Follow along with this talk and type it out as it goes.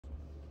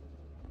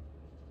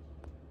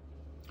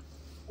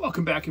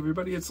Welcome back,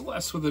 everybody. It's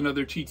Les with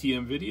another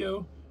TTM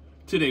video.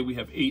 Today we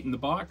have 8 in the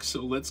box,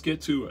 so let's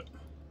get to it.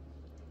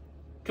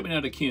 Coming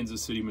out of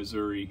Kansas City,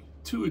 Missouri,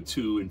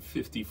 2-2 in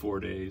 54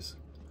 days.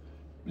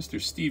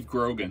 Mr. Steve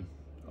Grogan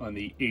on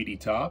the 80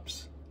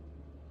 tops.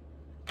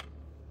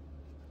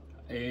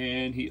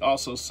 And he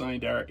also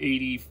signed our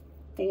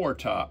 84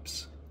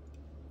 tops.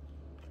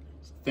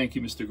 Thank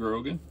you, Mr.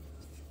 Grogan.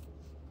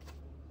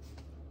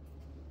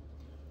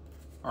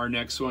 Our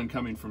next one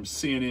coming from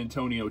San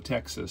Antonio,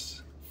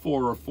 Texas.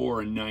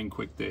 404 in 9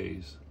 quick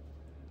days.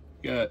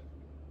 Got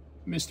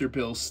Mr.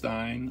 Bill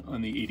Stein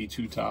on the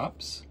 82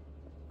 tops.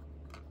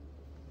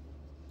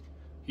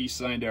 He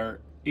signed our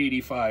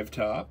 85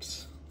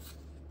 tops.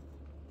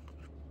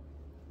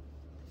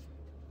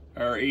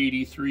 Our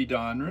 83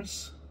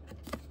 Donruss.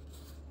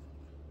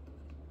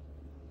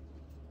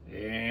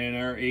 And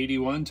our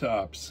 81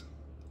 tops.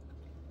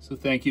 So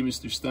thank you,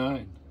 Mr.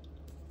 Stein.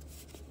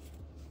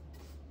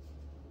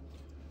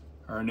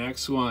 Our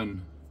next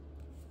one,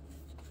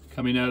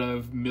 coming out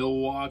of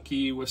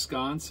Milwaukee,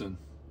 Wisconsin,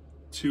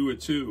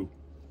 2-2,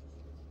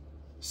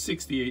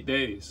 68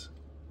 days.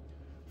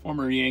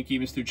 Former Yankee,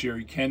 Mr.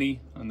 Jerry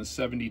Kenny on the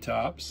 70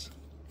 tops.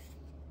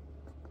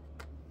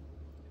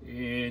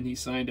 And he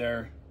signed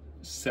our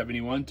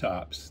 71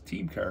 tops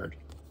team card.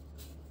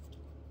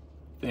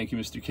 Thank you,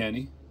 Mr.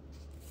 Kenny.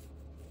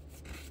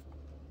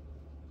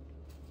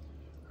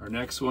 Our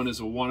next one is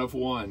a 1 of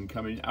 1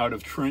 coming out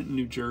of Trenton,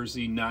 New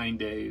Jersey, 9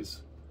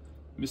 days.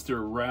 Mr.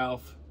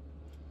 Ralph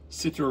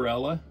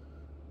Citarella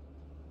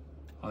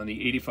on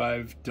the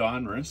 85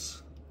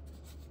 Donruss.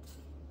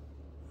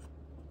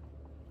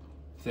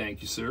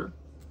 Thank you, sir.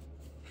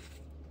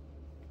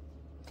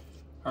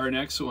 Our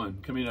next one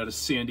coming out of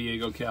San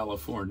Diego,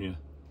 California.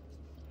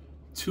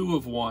 2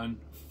 of 1,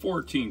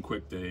 14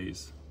 quick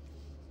days.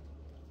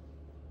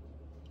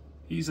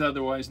 He's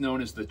otherwise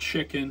known as the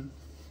Chicken,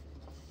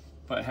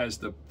 but has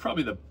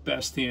probably the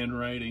best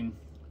handwriting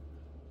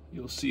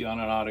you'll see on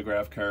an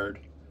autograph card.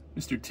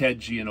 Mr. Ted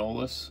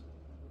Gianolis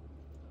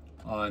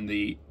on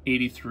the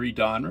 83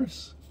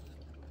 Donruss.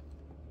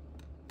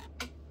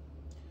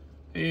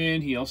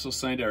 And he also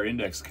signed our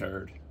index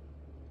card.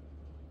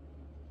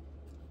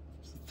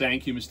 So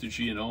thank you, Mr.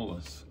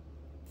 Gianolis.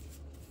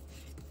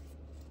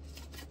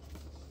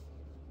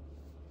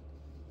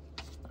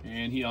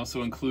 And he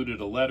also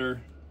included a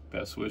letter,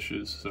 best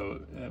wishes,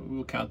 so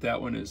we'll count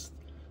that one as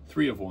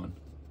 3 of 1.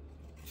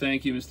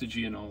 Thank you, Mr.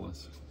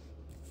 Gianolis.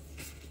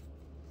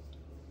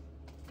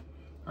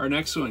 Our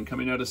next one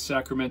coming out of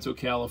Sacramento,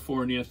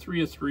 California,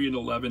 3 of 3 in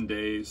 11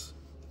 days.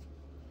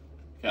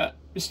 Got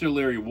Mr.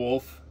 Larry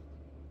Wolf,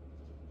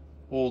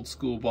 old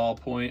school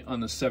ballpoint on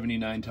the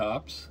 79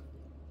 tops.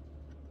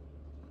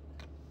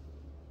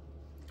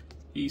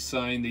 He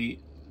signed the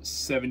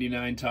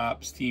 79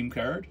 tops team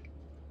card.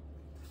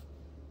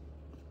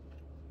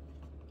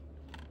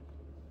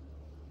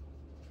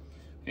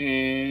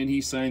 And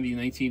he signed the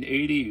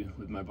 1980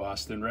 with my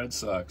Boston Red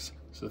Sox.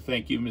 So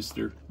thank you,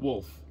 Mr.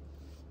 Wolf.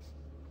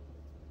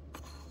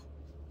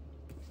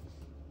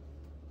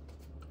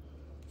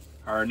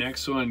 Our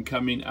next one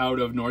coming out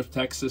of North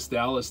Texas,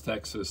 Dallas,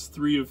 Texas.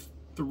 3 of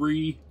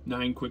 3,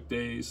 9 quick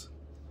days.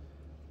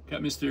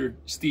 Got Mr.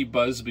 Steve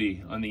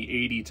Busby on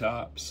the 80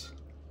 tops.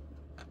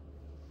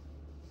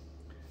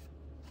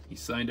 He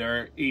signed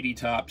our 80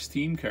 tops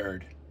team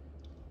card.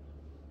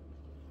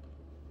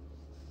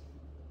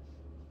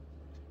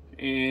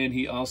 And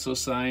he also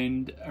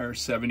signed our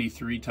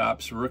 73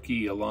 tops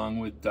rookie along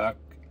with Doc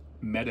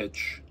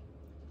Medich.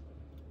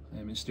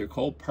 And Mr.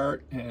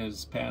 Colpart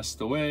has passed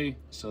away,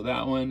 so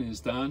that one is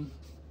done.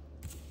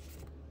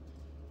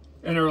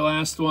 And our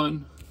last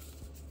one,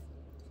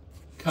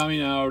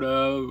 coming out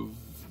of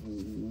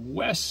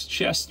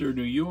Westchester,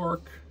 New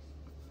York,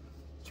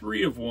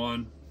 3 of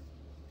 1.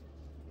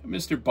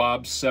 Mr.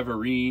 Bob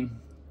Severine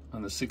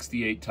on the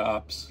 68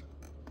 tops.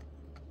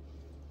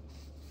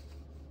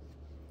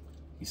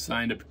 He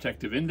signed a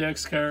protective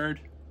index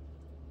card.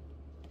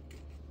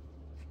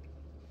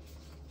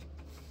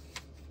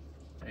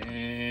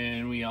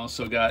 And we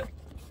also got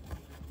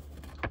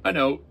a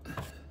note.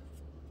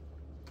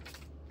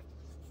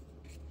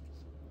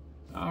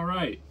 All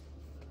right.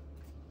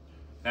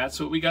 That's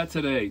what we got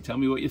today. Tell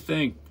me what you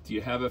think. Do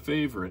you have a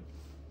favorite?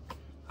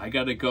 I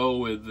got to go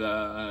with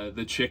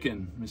the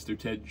Chicken, Mr.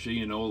 Ted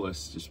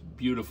Gianolis. Just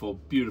beautiful,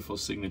 beautiful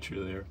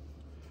signature there.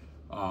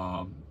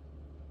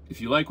 If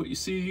you like what you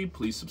see,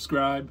 please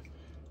subscribe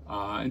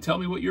and tell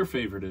me what your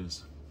favorite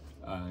is.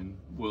 And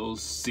we'll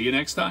see you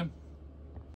next time.